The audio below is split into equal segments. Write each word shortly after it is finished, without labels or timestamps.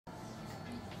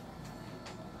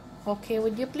Okay,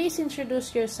 would you please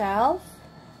introduce yourself?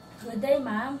 Good day,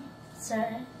 ma'am,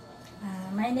 sir.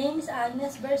 My name is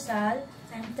Agnes Bersal.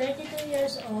 I'm 32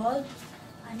 years old.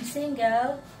 I'm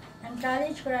single. I'm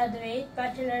college graduate,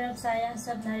 Bachelor of Science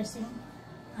of Nursing.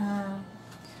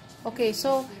 Okay,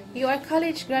 so you are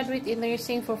college graduate in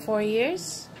nursing for 4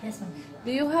 years? Yes, ma'am.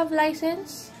 Do you have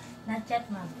license? Not yet,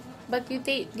 ma'am. But you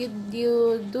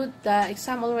you do the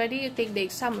exam already? You take the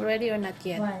exam already or not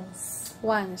yet?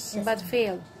 Once, Yes, but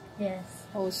failed. Yes.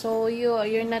 Oh, so you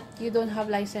don't have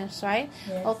license, right?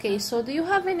 Yes. Okay, so do you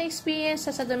have any experience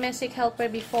as a domestic helper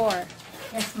before?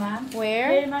 Yes, ma'am. Where?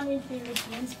 Here, ma'am, in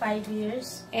Philippines, 5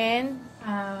 years. And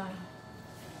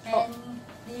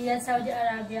The Saudi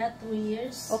Arabia, 2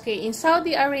 years. okay, in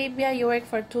Saudi Arabia you work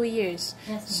for 2 years.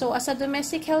 Yes, ma'am. So as a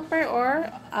domestic helper or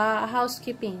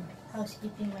housekeeping?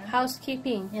 Housekeeping, ma'am.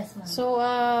 Housekeeping. Yes,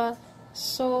 ma'am.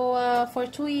 So for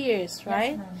 2 years,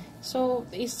 right? Yes, ma'am. So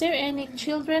is there any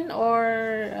children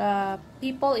or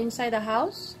people inside the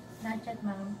house? Not yet,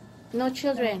 ma'am. No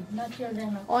children. No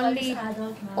children, ma'am. Only all is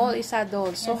adult, ma'am. all is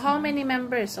adults. So Yes, how ma'am. many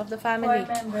members of the 4 family?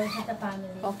 members of the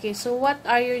family. Okay, so what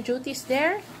are your duties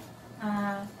there?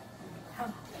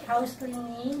 House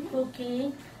cleaning,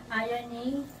 cooking,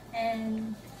 ironing,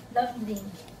 and laundering.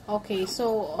 Okay,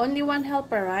 so only one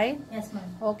helper, right? Yes, ma'am.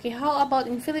 Okay, how about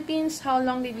in Philippines? How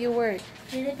long did you work?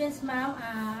 Philippines, ma'am,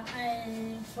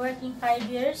 I'm working 5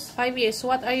 years. 5 years.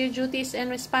 What are your duties and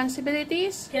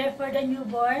responsibilities? Care for the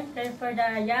newborn, care for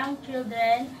the young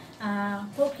children,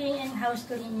 cooking and house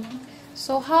cleaning.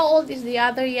 So how old is the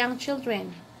other young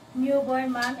children?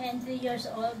 Newborn, ma'am, and 3 years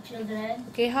old children.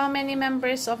 Okay, how many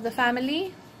members of the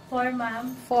family? 4,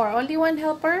 ma'am. 4. Only one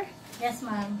helper? Yes,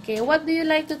 ma'am. Okay, what do you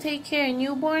like to take care?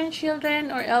 Newborn, children,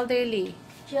 or elderly?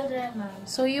 Children, ma'am.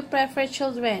 So you prefer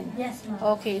children? Yes, ma'am.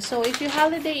 Okay, so if your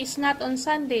holiday is not on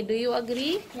Sunday, do you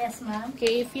agree? Yes, ma'am.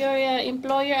 Okay, if your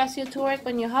employer asks you to work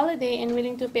on your holiday and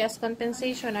willing to pay as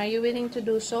compensation, are you willing to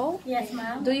do so? Yes,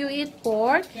 ma'am. Do you eat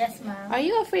pork? Yes, ma'am. Are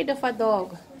you afraid of a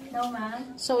dog? No,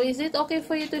 ma'am. So is it okay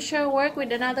for you to share work with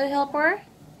another helper?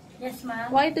 Yes, ma'am.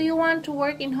 Why do you want to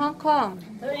work in Hong Kong?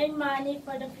 To earn money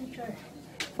for the future.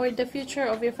 For the future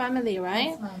of your family,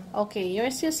 right? Yes, ma'am. Okay,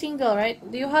 you're still single, right?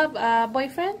 Do you have a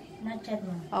boyfriend? Not yet,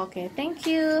 ma'am. Okay, thank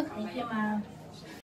you. Thank you, ma'am.